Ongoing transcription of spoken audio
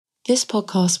This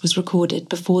podcast was recorded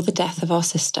before the death of our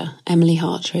sister, Emily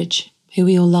Hartridge, who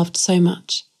we all loved so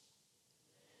much.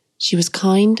 She was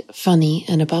kind, funny,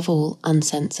 and above all,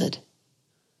 uncensored.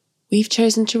 We've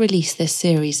chosen to release this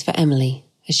series for Emily,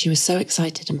 as she was so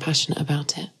excited and passionate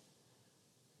about it.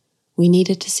 We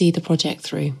needed to see the project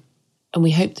through, and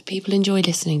we hope that people enjoy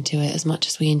listening to it as much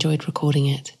as we enjoyed recording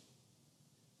it.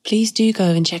 Please do go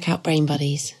and check out Brain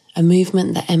Buddies, a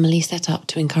movement that Emily set up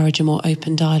to encourage a more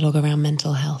open dialogue around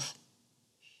mental health.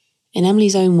 In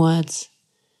Emily's own words,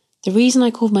 the reason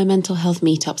I called my mental health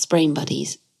meetups Brain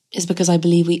Buddies is because I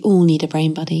believe we all need a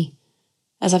brain buddy.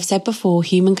 As I've said before,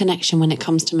 human connection when it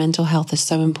comes to mental health is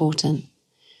so important.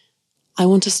 I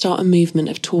want to start a movement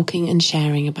of talking and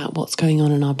sharing about what's going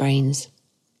on in our brains.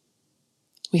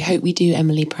 We hope we do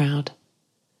Emily proud.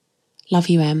 Love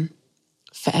you, Em.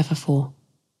 Forever for.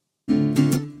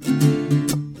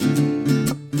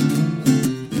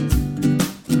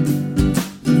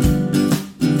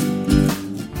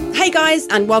 Hey guys,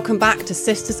 and welcome back to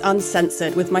Sisters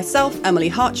Uncensored with myself, Emily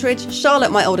Hartridge,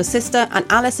 Charlotte, my older sister, and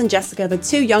Alice and Jessica, the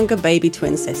two younger baby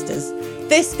twin sisters.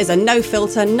 This is a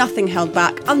no-filter, nothing held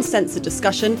back, uncensored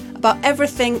discussion about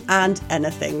everything and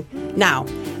anything. Now,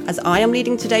 as I am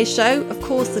leading today's show, of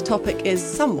course the topic is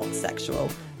somewhat sexual,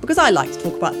 because I like to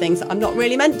talk about things that I'm not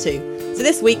really meant to. So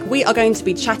this week we are going to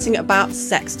be chatting about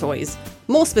sex toys.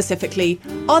 More specifically,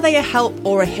 are they a help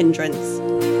or a hindrance?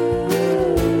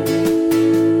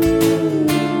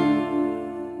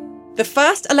 The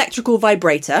first electrical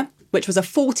vibrator, which was a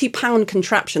 £40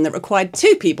 contraption that required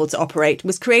two people to operate,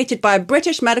 was created by a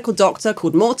British medical doctor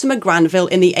called Mortimer Granville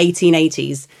in the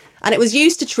 1880s, and it was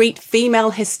used to treat female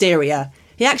hysteria.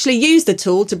 He actually used the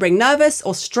tool to bring nervous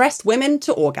or stressed women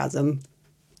to orgasm.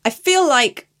 I feel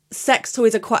like sex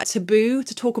toys are quite taboo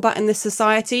to talk about in this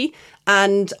society,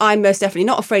 and I'm most definitely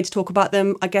not afraid to talk about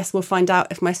them. I guess we'll find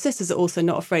out if my sisters are also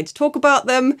not afraid to talk about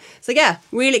them. So yeah,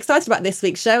 really excited about this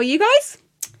week's show. Are you guys?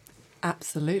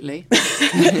 Absolutely.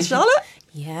 Charlotte?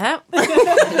 Yeah.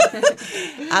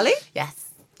 Ali? Yes.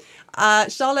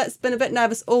 Charlotte's been a bit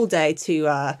nervous all day to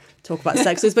talk about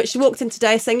sex toys, but she walked in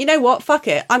today saying, you know what, fuck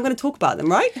it, I'm going to talk about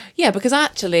them, right? Yeah, because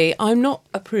actually I'm not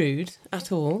a prude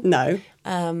at all. No.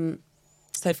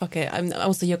 So fuck it.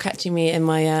 Also, you're catching me in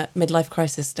my midlife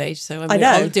crisis stage, so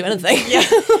I'll do anything. Yeah.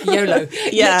 YOLO.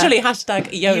 Yeah. Literally hashtag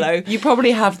YOLO. You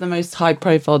probably have the most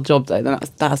high-profile job, though.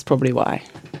 That's probably why.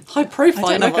 High profile.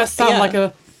 I don't know if I sound like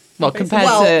a... Well, compared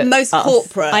to most us.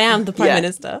 corporate. I am the Prime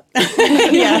Minister.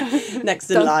 Yeah, next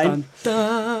in line.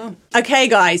 Dun. Okay,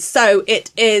 guys, so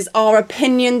it is our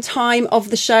opinion time of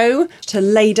the show to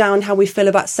lay down how we feel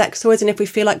about sex toys and if we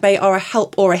feel like they are a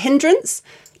help or a hindrance.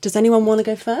 Does anyone want to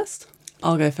go first?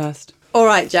 I'll go first. All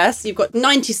right, Jess, you've got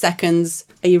 90 seconds.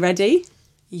 Are you ready?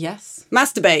 Yes.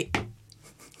 Masturbate.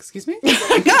 Excuse me?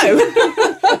 Go.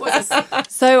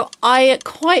 So I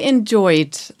quite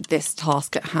enjoyed this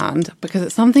task at hand because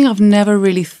it's something I've never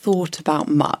really thought about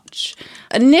much.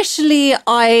 Initially,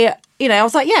 I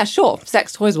was like, yeah, sure,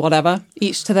 sex toys, whatever,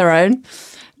 each to their own.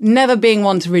 Never being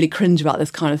one to really cringe about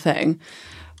this kind of thing.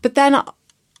 But then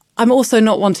I'm also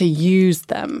not one to use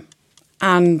them.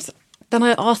 And then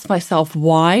I asked myself,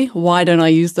 why? Why don't I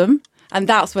use them? And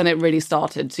that's when it really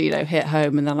started to, hit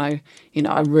home. And then I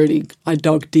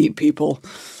dug deep, people.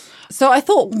 So I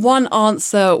thought one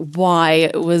answer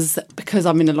why was because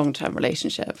I'm in a long-term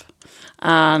relationship.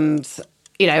 And,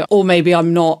 or maybe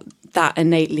I'm not that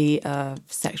innately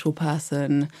sexual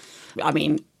person. I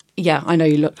mean, yeah, I know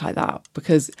you look like that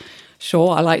because,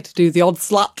 sure, I like to do the odd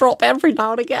slut drop every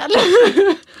now and again.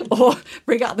 Or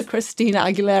bring out the Christina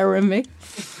Aguilera in me.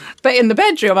 But in the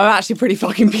bedroom, I'm actually pretty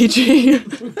fucking PG.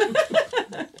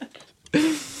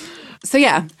 So,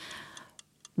 yeah,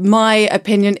 my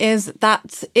opinion is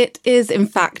that it is, in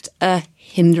fact, a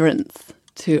hindrance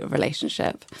to a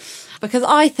relationship. Because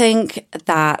I think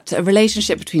that a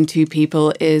relationship between two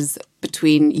people is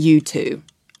between you two.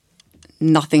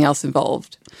 Nothing else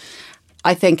involved.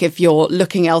 I think if you're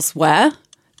looking elsewhere,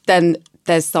 then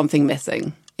there's something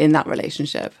missing in that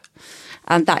relationship.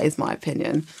 And that is my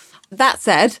opinion. That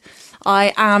said,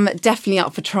 I am definitely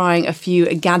up for trying a few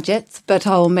gadgets, but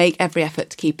I will make every effort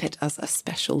to keep it as a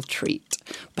special treat.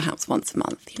 Perhaps once a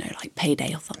month, like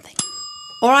payday or something.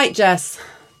 All right, Jess.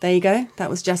 There you go. That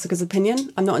was Jessica's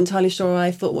opinion. I'm not entirely sure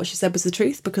I thought what she said was the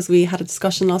truth because we had a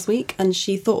discussion last week and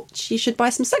she thought she should buy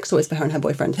some sex toys for her and her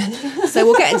boyfriend. So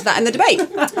we'll get into that in the debate.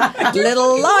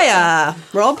 Little liar.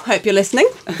 Rob, hope you're listening.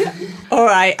 All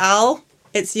right, Al,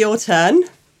 it's your turn.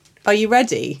 Are you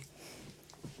ready?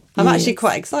 I'm actually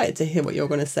quite excited to hear what you're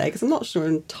going to say because I'm not sure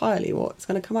entirely what's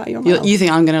going to come out of your mouth. You think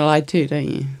I'm going to lie too, don't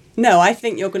you? No, I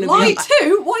think you're going to lie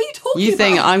too? What are you talking about? You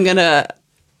think I'm going to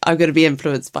I'm going to be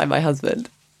influenced by my husband.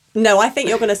 No, I think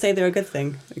you're going to say they're a good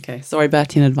thing. Okay, sorry,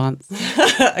 Bertie, in advance.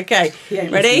 Okay,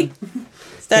 ready?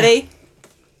 Steady?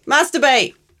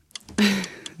 Masturbate!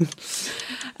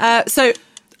 So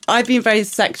I've been very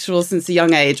sexual since a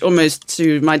young age, almost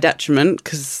to my detriment,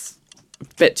 because a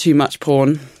bit too much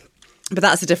porn. But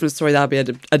that's a different story. That'll be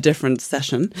a different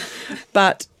session.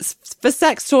 But for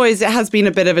sex toys, it has been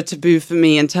a bit of a taboo for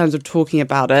me in terms of talking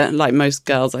about it, like most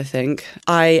girls, I think.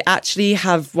 I actually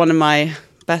have one of my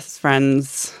best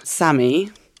friends,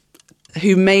 Sammy,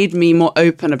 who made me more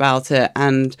open about it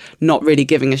and not really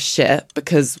giving a shit,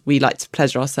 because we like to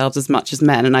pleasure ourselves as much as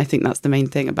men. And I think that's the main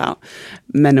thing about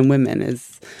men and women,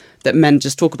 is that men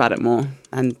just talk about it more.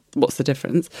 And what's the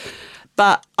difference?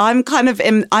 But I'm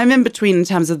in between in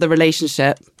terms of the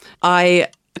relationship.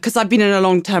 Because I've been in a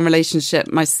long-term relationship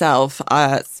myself,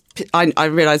 I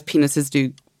realise penises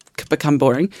do become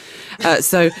boring.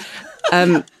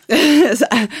 And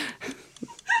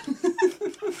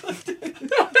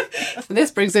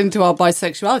this brings into our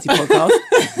bisexuality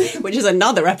podcast, which is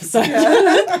another episode.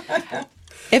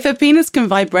 If a penis can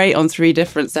vibrate on 3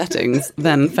 different settings,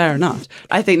 then fair enough.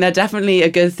 I think they're definitely a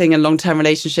good thing in long-term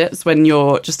relationships when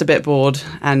you're just a bit bored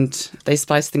and they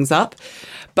spice things up.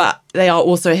 But they are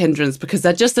also a hindrance because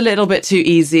they're just a little bit too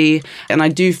easy. And I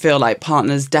do feel like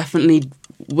partners definitely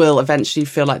will eventually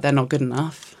feel like they're not good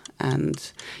enough.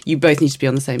 And you both need to be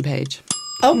on the same page.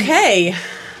 Okay.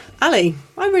 Ali,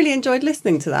 I really enjoyed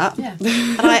listening to that. Yeah.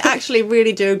 And I actually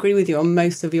really do agree with you on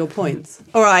most of your points.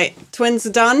 All right, twins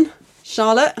are done.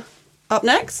 Charlotte, up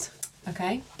next.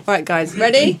 Okay. All right, guys,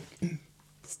 ready?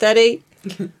 Steady.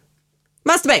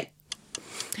 Masturbate.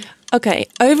 Okay,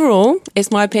 overall,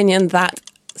 it's my opinion that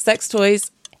sex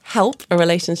toys help a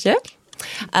relationship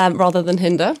rather than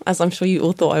hinder, as I'm sure you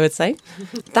all thought I would say.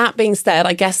 That being said,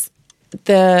 I guess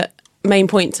the main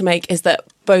point to make is that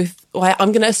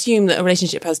I'm going to assume that a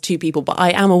relationship has 2 people, but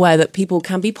I am aware that people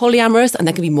can be polyamorous and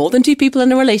there can be more than 2 people in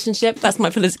a relationship. That's my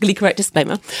politically correct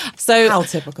disclaimer. So How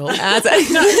typical. Keep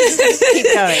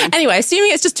going. Anyway,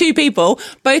 assuming it's just 2 people,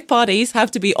 both parties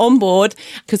have to be on board,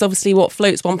 because obviously what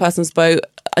floats one person's boat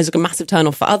is a massive turn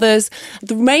off for others.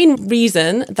 The main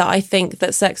reason that I think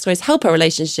that sex toys help a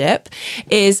relationship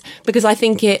is because I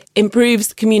think it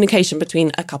improves communication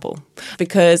between a couple.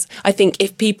 Because I think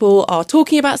if people are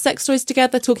talking about sex toys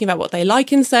together, talking about what they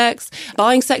like in sex,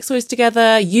 buying sex toys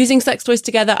together, using sex toys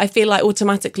together, I feel like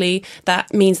automatically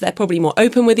that means they're probably more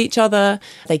open with each other,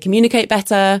 they communicate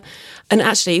better. And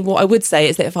actually what I would say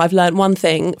is that if I've learned one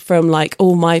thing from like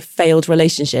all my failed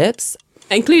relationships,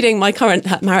 including my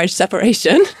current marriage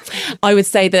separation, I would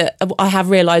say that I have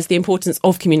realised the importance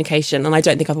of communication, and I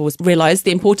don't think I've always realised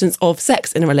the importance of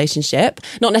sex in a relationship.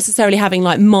 Not necessarily having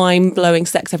like mind-blowing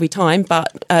sex every time,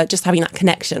 but just having that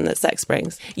connection that sex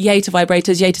brings. Yay to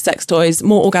vibrators, yay to sex toys,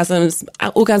 more orgasms.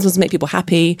 Orgasms make people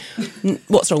happy.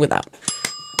 What's wrong with that?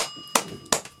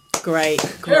 Great.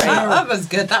 That was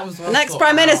good. That was well Next thought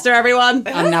Prime out. Minister, everyone.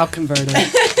 I'm now converted.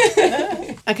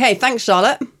 Okay, thanks,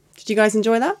 Charlotte. Did you guys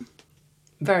enjoy that?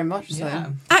 Very much so. Yeah.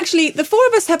 Actually, the 4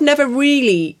 of us have never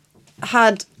really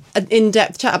had an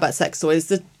in-depth chat about sex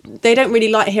toys. They don't really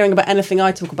like hearing about anything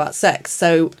I talk about sex,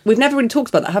 so we've never really talked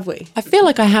about that, have we? I feel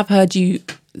like I have heard you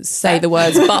say the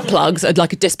words butt plugs at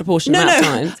like a disproportionate amount of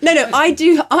times. No,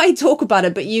 I talk about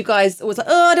it, but you guys always like,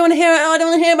 oh, I don't want to hear it, I don't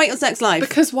want to hear about your sex life.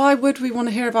 Because why would we want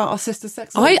to hear about our sister's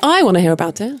sex life? I want to hear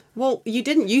about it. Well, you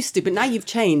didn't used to, but now you've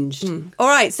changed. All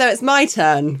right, so it's my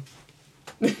turn.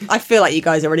 I feel like you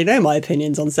guys already know my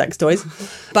opinions on sex toys.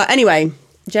 But anyway,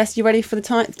 Jess, you ready for the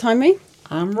time me?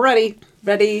 I'm ready.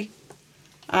 Ready.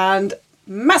 And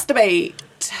masturbate.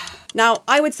 Now,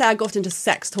 I would say I got into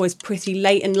sex toys pretty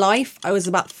late in life. I was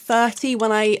about 30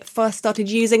 when I first started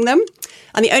using them.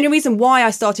 And the only reason why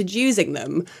I started using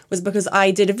them was because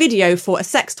I did a video for a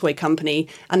sex toy company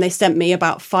and they sent me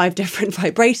about 5 different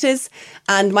vibrators.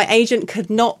 And my agent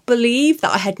could not believe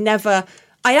that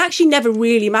I actually never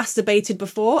really masturbated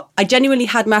before. I genuinely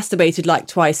had masturbated like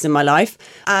twice in my life.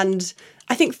 And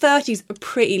I think 30 is a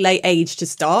pretty late age to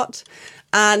start.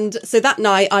 And so that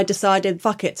night I decided,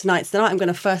 fuck it, tonight's the night I'm going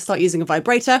to first start using a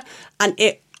vibrator. And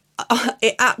it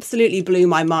absolutely blew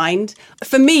my mind.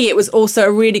 For me, it was also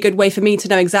a really good way for me to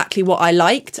know exactly what I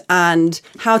liked and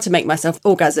how to make myself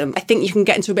orgasm. I think you can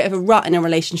get into a bit of a rut in a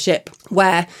relationship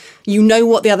where you know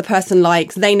what the other person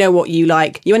likes, they know what you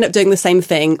like. You end up doing the same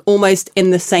thing, almost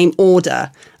in the same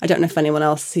order. I don't know if anyone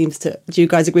else seems to... Do you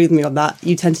guys agree with me on that?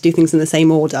 You tend to do things in the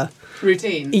same order.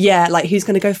 Routine. Yeah, like who's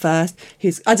going to go first?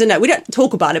 I don't know. We don't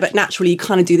talk about it, but naturally you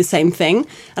kind of do the same thing.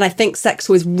 And I think sex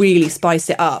toys really spice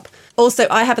it up. Also,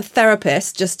 I have a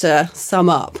therapist, just to sum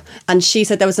up, and she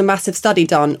said there was a massive study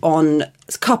done on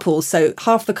couples. So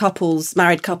half the couples,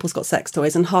 married couples, got sex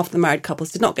toys, and half the married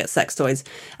couples did not get sex toys.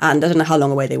 And I don't know how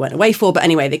long away they went away for, but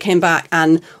anyway, they came back,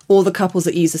 and all the couples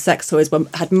that used the sex toys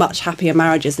had much happier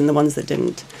marriages than the ones that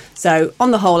didn't. So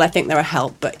on the whole, I think they're a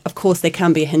help, but of course they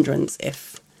can be a hindrance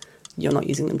if you're not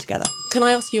using them together. Can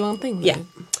I ask you one thing, though? Yeah.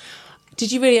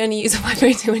 Did you really only use a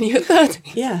vibrator when you were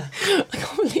 30? Yeah. I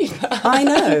can't believe that. I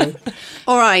know.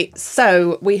 All right,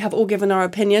 so we have all given our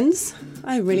opinions.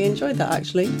 I really enjoyed that,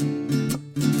 actually.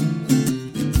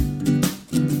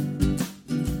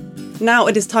 Now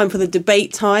it is time for the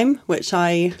debate time, which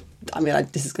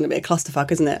this is going to be a clusterfuck,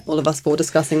 isn't it? All of us four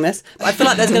discussing this. But I feel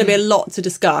like there's going to be a lot to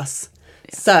discuss.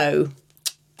 Yeah. So,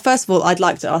 first of all, I'd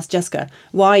like to ask Jessica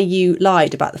why you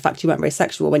lied about the fact you weren't very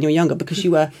sexual when you were younger, because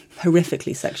you were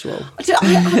horrifically sexual. Did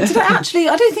I actually?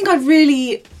 I don't think I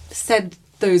really said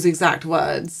those exact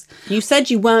words. You said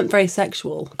you weren't very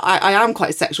sexual. I am quite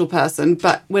a sexual person,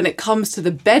 but when it comes to the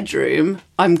bedroom,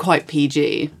 I'm quite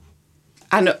PG.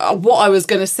 And what I was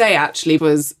going to say actually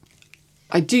was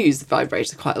I do use the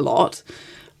vibrator quite a lot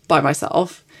by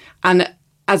myself. And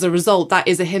as a result, that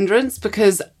is a hindrance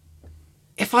because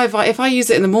if I use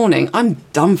it in the morning, I'm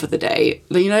done for the day.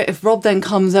 You know, if Rob then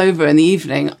comes over in the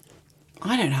evening,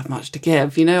 I don't have much to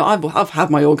give. You know, I've had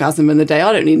my orgasm in the day.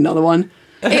 I don't need another one.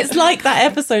 It's like that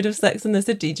episode of Sex and the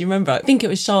City. Do you remember? I think it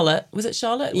was Charlotte. Was it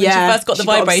Charlotte? When she first got the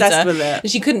vibrator. Got obsessed with it.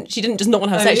 And she didn't just not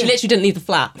want to have sex. Yeah. She literally didn't leave the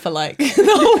flat for like the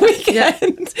whole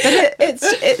weekend. Yeah. But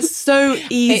it's so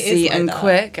easy like and that.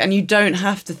 quick, and you don't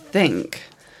have to think.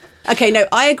 Okay, no,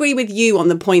 I agree with you on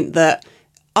the point that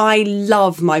I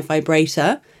love my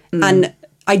vibrator, and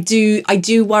I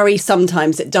do worry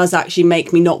sometimes it does actually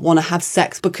make me not want to have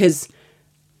sex because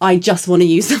I just want to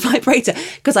use the vibrator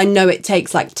because I know it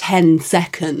takes like 10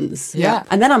 seconds. Yeah.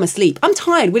 And then I'm asleep. I'm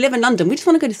tired. We live in London. We just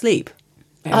want to go to sleep.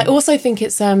 I also think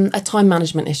it's a time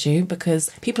management issue because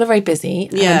people are very busy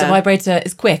and Yeah. a vibrator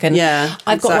is quick. And Yeah,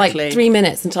 I've got exactly. like 3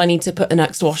 minutes until I need to put the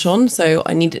next wash on, so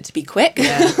I need it to be quick.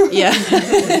 Yeah.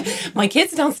 My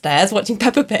kids are downstairs watching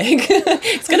Peppa Pig.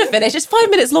 It's going to finish. It's 5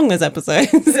 minutes long, this episode.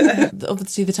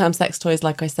 Obviously, the term sex toys,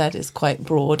 like I said, is quite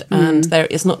broad, and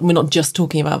we're not just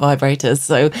talking about vibrators.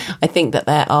 So I think that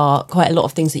there are quite a lot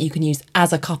of things that you can use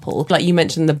as a couple. Like you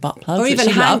mentioned, the butt plugs. Or which even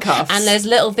you love. handcuffs. And there's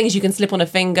little things you can slip on a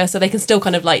finger so they can still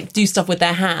kind of like do stuff with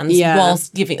their hands Yeah.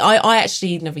 whilst giving. I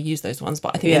actually never use those ones,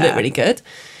 but I think they look really good.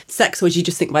 Sex toys, you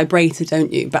just think vibrator,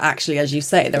 don't you? But actually, as you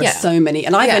say, there are Yeah. so many.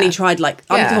 And I've Yeah. only tried I'm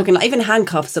Yeah. talking like even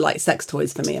handcuffs are like sex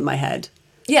toys for me in my head.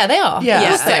 Yeah, they are. Yeah. Of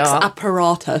course they Sex are.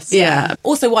 Apparatus. Yeah.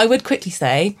 Also, what I would quickly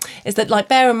say is that, like,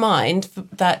 bear in mind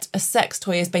that a sex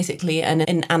toy is basically an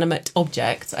inanimate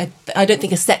object. I don't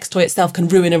think a sex toy itself can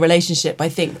ruin a relationship. I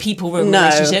think people ruin No.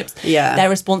 relationships. Yeah. Their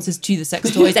responses to the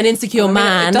sex toys. An insecure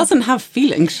man. It doesn't have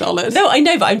feelings, Charlotte. No, I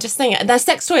know, but I'm just saying the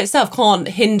sex toy itself can't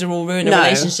hinder or ruin a No.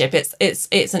 relationship. It's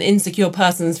an insecure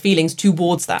person's feelings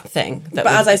towards that thing. That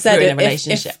But would as I said, ruin a if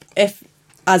relationship. if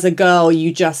as a girl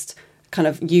you just kind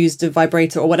of used a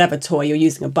vibrator or whatever toy you're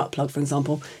using, a butt plug, for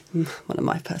example, one of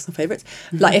my personal favourites.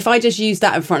 Like if I just used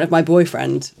that in front of my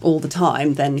boyfriend all the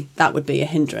time, then that would be a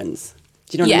hindrance.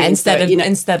 Do you know what I mean?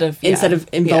 Instead of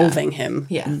involving him.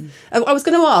 Yeah. I was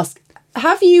going to ask,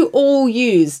 have you all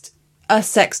used a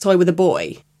sex toy with a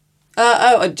boy?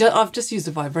 I've just used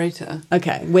a vibrator.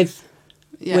 Okay, with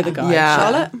a guy. Yeah.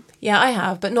 Charlotte? Yeah, I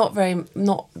have, but not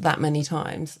that many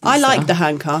times. I like the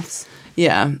handcuffs.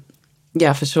 Yeah.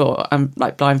 Yeah, for sure. I'm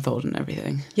like blindfold and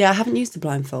everything. Yeah, I haven't used the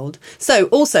blindfold. So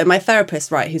also my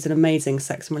therapist, right, who's an amazing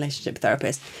sex and relationship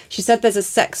therapist, she said there's a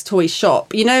sex toy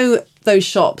shop. You know, those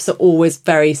shops are always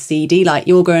very seedy. Like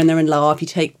you'll go in there and laugh. You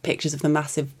take pictures of the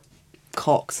massive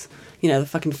cocks, you know, the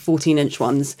fucking 14-inch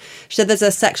ones. She said there's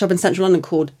a sex shop in central London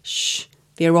called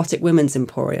the Erotic Women's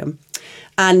Emporium.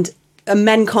 And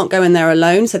men can't go in there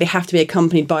alone, so they have to be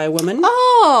accompanied by a woman.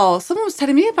 Oh, someone was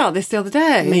telling me about this the other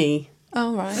day. Me.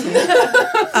 Oh, right.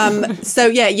 So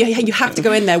yeah, you have to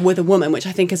go in there with a woman, which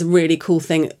I think is a really cool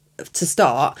thing to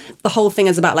start. The whole thing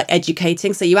is about like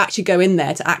educating. So you actually go in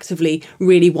there to actively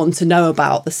really want to know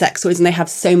about the sex toys, and they have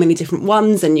so many different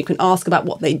ones, and you can ask about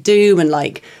what they do and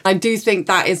like. I do think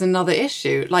that is another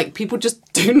issue. Like people just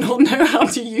do not know how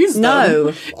to use them.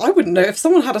 No. I wouldn't know if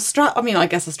someone had a strap. I mean, I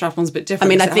guess a strap-on's a bit I different.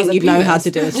 mean, I because it think has a you'd know penis. how to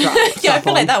do a strap. Yeah, I strap feel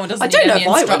on. like that one doesn't I need don't know any if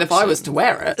I would if I instruction. was to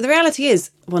wear it. The reality is,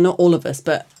 well, not all of us,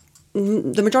 but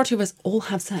the majority of us all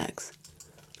have sex.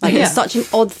 Like Yeah. it's such an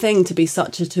odd thing to be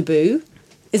such a taboo,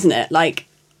 isn't it? Like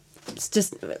it's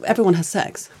just everyone has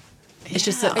sex. It's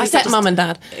just Except mum and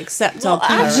dad. except our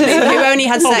parents who only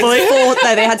had sex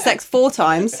they had sex 4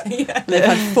 times. And they've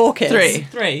had 4 kids. Three.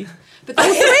 Three. But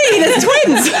Three, there's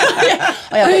twins.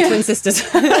 I've got twin sisters.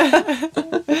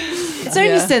 it's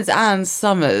only since Anne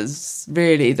Summers,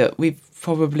 really, that we've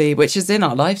probably, which is in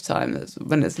our lifetime, that's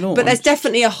when it's launched. But there's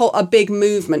definitely a big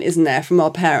movement, isn't there, from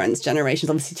our parents' generations,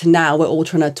 obviously, to now. We're all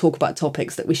trying to talk about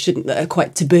topics that we shouldn't, that are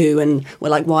quite taboo, and we're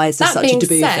like, why is this such a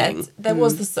taboo thing? There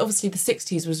was this, obviously the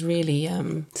 60s was really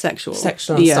Sexual and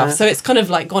stuff. So it's kind of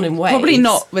like gone in waves. Probably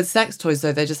not with sex toys,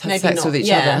 though. They just have sex with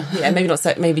each other. Yeah, maybe not.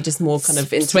 Maybe just more kind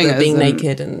of into Swingers being and-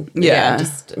 naked and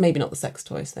just maybe not the sex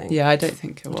toys thing. Yeah, I don't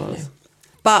think it was.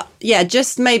 But yeah,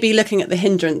 just maybe looking at the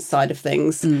hindrance side of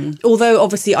things. Although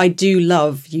obviously I do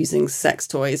love using sex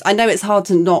toys. I know it's hard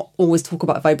to not always talk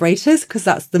about vibrators because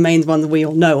that's the main one that we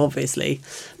all know, obviously.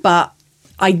 But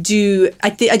I do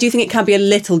think it can be a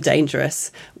little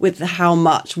dangerous with how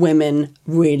much women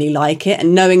really like it,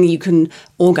 and knowing you can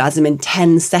orgasm in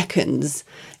 10 seconds.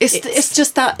 It's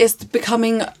just that it's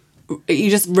becoming,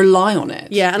 you just rely on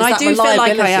it. Yeah, and It's I that do feel like I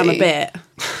am a reliability. bit.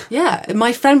 Yeah,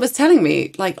 my friend was telling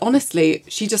me, like, honestly,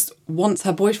 she just wants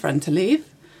her boyfriend to leave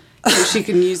so she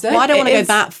can use it. Well, I don't want to go It's-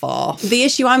 that far. The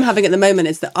issue I'm having at the moment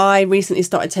is that I recently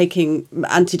started taking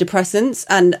antidepressants,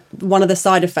 and one of the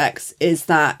side effects is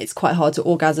that it's quite hard to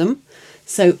orgasm.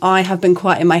 So I have been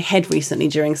quite in my head recently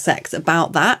during sex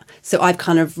about that. So I've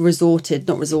kind of not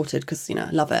resorted because, I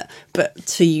love it, but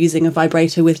to using a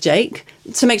vibrator with Jake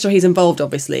to make sure he's involved,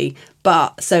 obviously.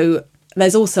 But so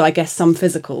there's also, I guess, some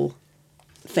physical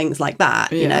things like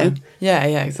that, you know? Yeah,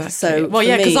 exactly. So well, for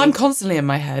yeah, because me- I'm constantly in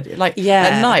my head. Like, Yeah.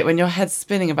 at night when your head's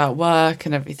spinning about work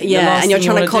and everything. the Yeah, last and you're thing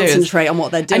you trying to wanna do is- concentrate on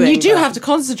what they're doing. And you do but have to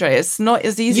concentrate. It's not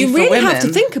as easy You for really women. have to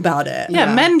think about it.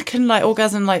 Yeah, men can, like,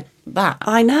 orgasm like that.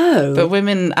 I know. But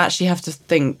women actually have to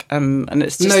think, and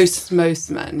it's just...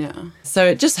 Most men, yeah. So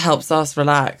it just helps us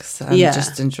relax and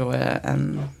just enjoy it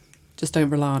and just don't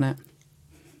rely on it.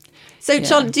 So,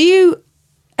 Charlotte, do you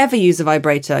ever use a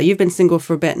vibrator? You've been single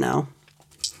for a bit now.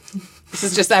 This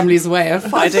is just Emily's way of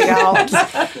finding out.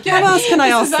 How else can I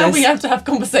ask This is how this? we have to have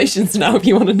conversations now if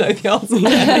you want to know the answer.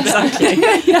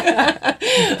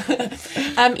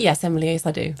 Exactly. Yes, Emily, yes,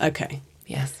 I do. Okay.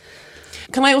 Yes.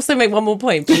 Can I also make one more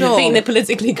point? Sure. Being the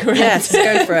politically correct Yes,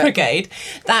 go for it. brigade,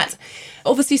 that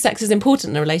obviously sex is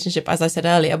important in a relationship, as I said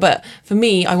earlier, but for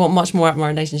me, I want much more out of my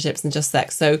relationships than just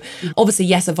sex. So obviously,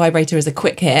 yes, a vibrator is a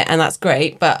quick hit and that's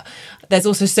great, but there's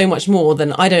also so much more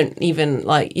than I don't even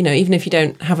like, even if you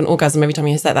don't have an orgasm every time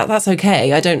you say that's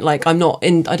okay. It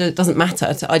doesn't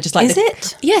matter. I just like Is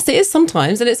it? Yes, it is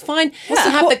sometimes, and it's fine to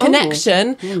have the Oh.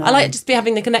 connection. No. I like just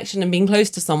having the connection and being close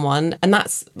to someone, and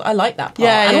I like that part.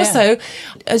 Yeah, and yeah. also,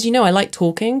 as you know, I like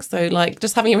talking, so like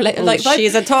just having a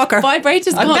she's a talker.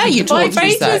 Vibrators. I bet you talk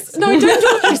through sex. No, I don't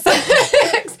talk through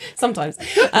sex. Sometimes,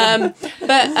 That's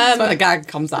where the gag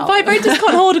comes out. vibrators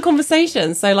can't hold a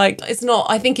conversation. So like, it's not.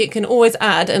 I think it can always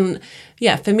add, and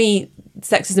yeah, for me,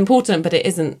 sex is important, but it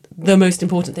isn't the most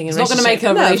important thing in a It's not going to make a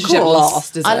No, of relationship course.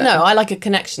 last, is it? I don't know. I like a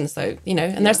connection, so and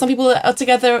there are some people that are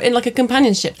together in like a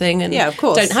companionship thing, and Yeah, of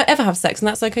course. don't ever have sex, and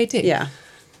that's okay too. Yeah.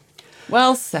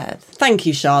 Well said. Thank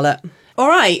you, Charlotte. All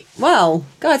right. Well,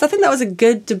 guys, I think that was a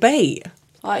good debate.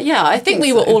 Yeah. I think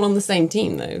we were all on the same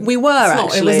team, though. We were, It's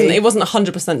not- actually. It wasn't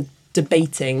 100%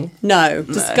 debating, No.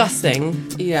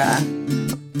 discussing. Yeah.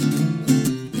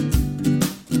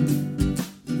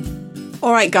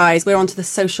 All right, guys, we're on to the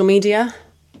social media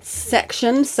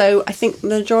section. So I think the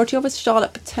majority of us,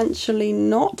 Charlotte, potentially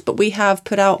not, but we have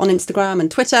put out on Instagram and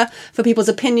Twitter for people's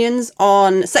opinions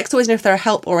on sex toys and if they're a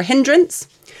help or a hindrance.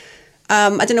 I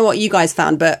don't know what you guys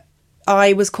found, but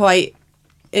I was quite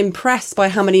impressed by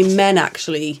how many men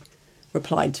actually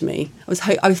replied to me.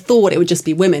 I thought it would just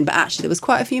be women, but actually there was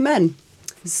quite a few men.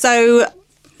 So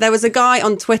there was a guy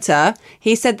on Twitter.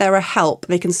 He said they're a help.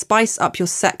 They can spice up your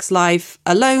sex life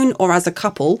alone or as a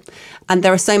couple. And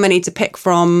there are so many to pick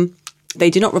from. They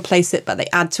do not replace it, but they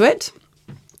add to it.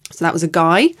 So that was a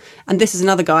guy. And this is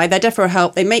another guy. They're definitely a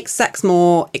help. They make sex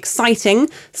more exciting.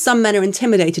 Some men are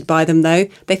intimidated by them, though.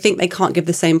 They think they can't give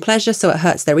the same pleasure, so it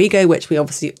hurts their ego, which we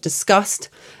obviously discussed.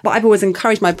 But I've always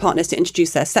encouraged my partners to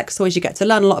introduce their sex toys. You get to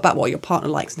learn a lot about what your partner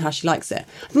likes and how she likes it.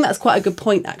 I think that's quite a good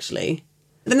point, actually.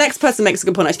 The next person makes a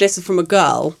good point, actually. This is from a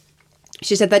girl.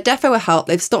 She said, they're defo a help.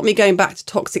 They've stopped me going back to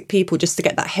toxic people just to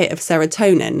get that hit of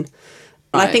serotonin.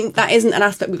 And I think that isn't an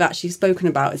aspect we've actually spoken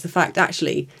about, is the fact,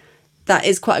 actually, that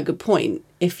is quite a good point.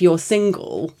 If you're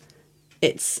single,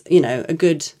 it's, a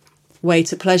good way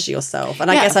to pleasure yourself.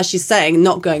 And I guess, as she's saying,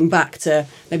 not going back to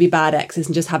maybe bad exes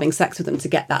and just having sex with them to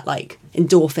get that, like,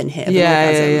 endorphin hit of an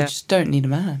orgasm. Yeah. Just don't need a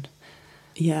man.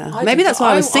 Yeah. Maybe that's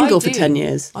why I was single for 10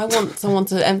 years. I want someone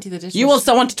to empty the dishwasher. You want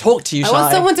someone to talk to you, I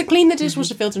want someone to clean the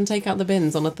dishwasher filter and take out the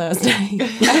bins on a Thursday.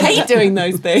 I hate doing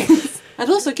those things. I'd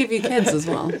also give you kids as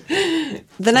well.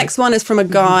 The next one is from a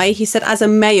guy. He said, as a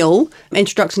male,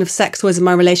 introduction of sex toys in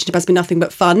my relationship has been nothing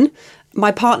but fun.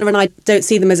 My partner and I don't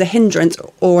see them as a hindrance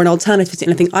or an alternative to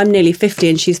anything. I'm nearly 50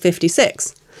 and she's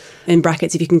 56. In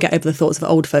brackets, if you can get over the thoughts of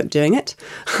old folk doing it.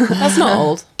 That's not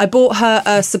old. I bought her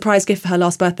a surprise gift for her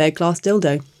last birthday, a glass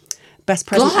dildo. Best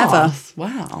present ever.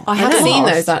 Wow. I have seen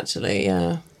those actually,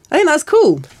 yeah. I think that's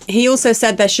cool. He also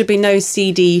said there should be no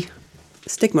CD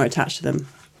stigma attached to them.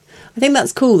 I think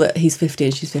that's cool that he's 50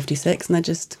 and she's 56 and they're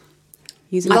just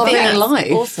using Loving it.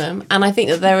 life. Awesome. And I think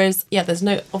that there's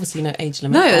obviously no age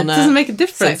limit No, it on doesn't make a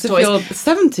difference sex if toys. you're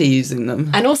 70 using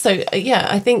them. And also,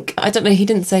 I think, I don't know, he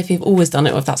didn't say if you've always done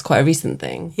it or if that's quite a recent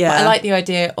thing. Yeah. But I like the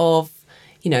idea of,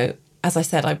 as I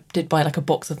said, I did buy like a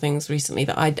box of things recently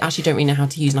that I actually don't really know how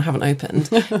to use and I haven't opened.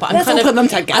 But I'm kind of put them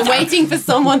together. I'm waiting for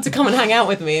someone to come and hang out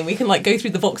with me and we can like go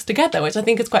through the box together, which I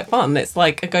think is quite fun. It's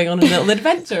like going on a little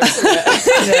adventure, isn't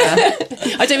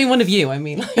it? I don't mean one of you, I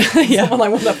mean like someone I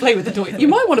want to play with the toy. You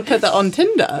might want to put that on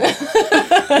Tinder.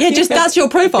 Yeah, just that's your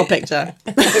profile picture.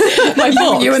 My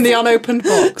box. You in the unopened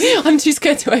box. I'm too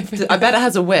scared to open it. I bet it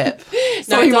has a whip. No,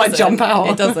 So it you might doesn't. jump out.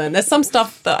 It doesn't. There's some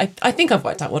stuff that I think I've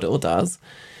worked out what it all does.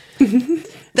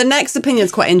 The next opinion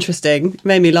is quite interesting. It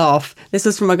made me laugh. This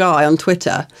was from a guy on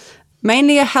Twitter.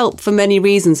 Mainly a help for many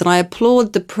reasons, and I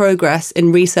applaud the progress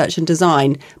in research and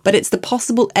design, but it's the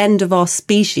possible end of our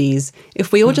species.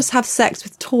 If we all just have sex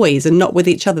with toys and not with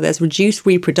each other, there's reduced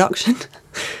reproduction,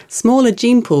 smaller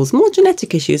gene pools, more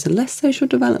genetic issues, and less social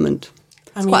development.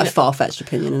 It's quite a far-fetched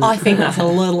opinion, isn't it? I think that's a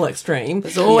little extreme.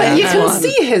 Well, you can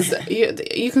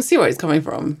see you can see where he's coming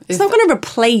from. It's not going to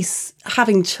replace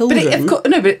having children. But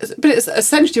it's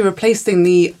essentially replacing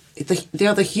the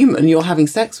other human you're having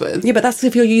sex with. Yeah, but that's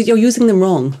if you're using them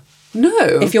wrong. No.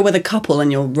 If you're with a couple and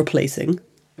you're replacing.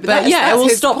 But it will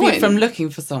his stop point. you from looking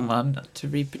for someone to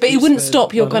reproduce. But it wouldn't with.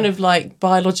 stop your kind of like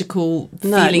biological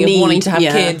feeling need, of wanting to have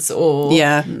yeah. kids or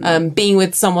being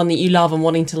with someone that you love and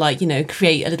wanting to like,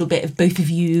 create a little bit of both of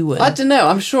you. And... I don't know.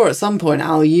 I'm sure at some point,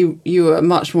 Al, you were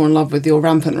much more in love with your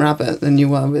rampant rabbit than you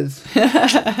were with,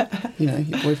 your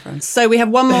boyfriend. So we have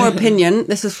one more opinion.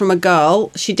 This is from a girl.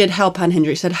 She did help and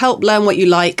hinder. She said, help learn what you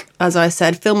like. As I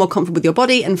said, feel more comfortable with your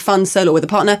body and fun solo with a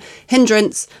partner.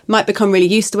 Hindrance, might become really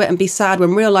used to it and be sad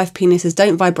when real life penises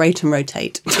don't vibrate and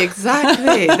rotate.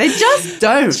 Exactly. They just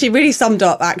don't. She really summed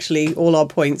up, actually, all our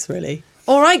points, really.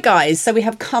 All right, guys. So we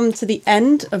have come to the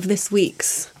end of this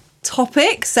week's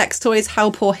topic, sex toys,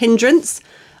 help or hindrance.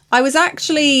 I was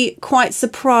actually quite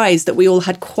surprised that we all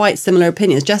had quite similar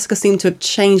opinions. Jessica seemed to have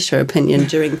changed her opinion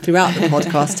throughout the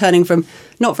podcast, turning from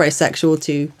not very sexual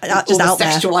to just out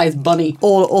there. Sexualized bunny.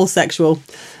 All sexual.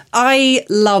 I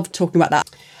love talking about that.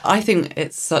 I think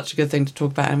it's such a good thing to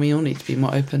talk about, and we all need to be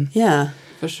more open. Yeah.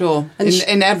 For sure.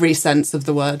 In every sense of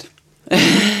the word.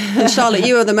 And Charlotte,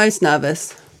 you were the most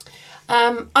nervous.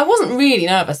 I wasn't really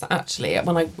nervous actually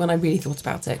when I really thought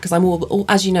about it because I'm all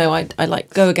as you know I like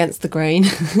go against the grain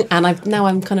and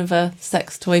I'm kind of a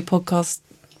sex toy podcast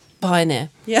pioneer.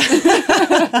 Yeah.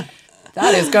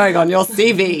 That is going on your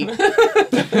CV.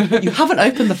 You haven't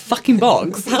opened the fucking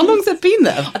box. How long's it been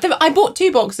there? I bought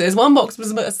 2 boxes. One box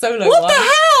was a solo What one. the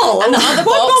hell? And the other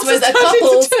What box was has a turned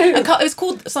couple's. into two? It was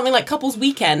called something like Couples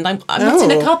Weekend. I'm not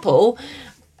in a couple.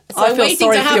 So I I'm feel waiting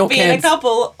sorry to for your be in a kids.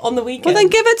 couple on the weekend. Well, then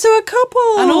give it to a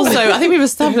couple. And also, I think we've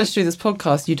established through this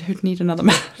podcast you don't need another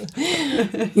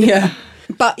man. Yeah.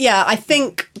 But yeah, I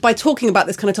think by talking about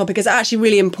this kind of topic is actually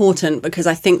really important because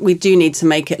I think we do need to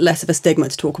make it less of a stigma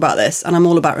to talk about this. And I'm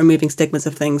all about removing stigmas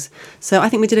of things. So I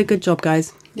think we did a good job,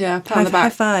 guys. Yeah, pat on the back. High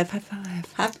five. High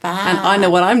five. And I know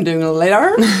what I'm doing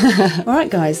later. All right,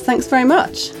 guys. Thanks very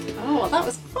much. Oh, that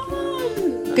was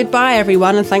fun. Goodbye,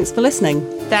 everyone. And thanks for listening.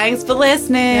 Thanks for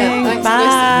listening. Thanks Bye. for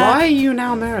listening. Why are you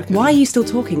now American? Why are you still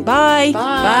talking? Bye.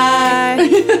 Bye.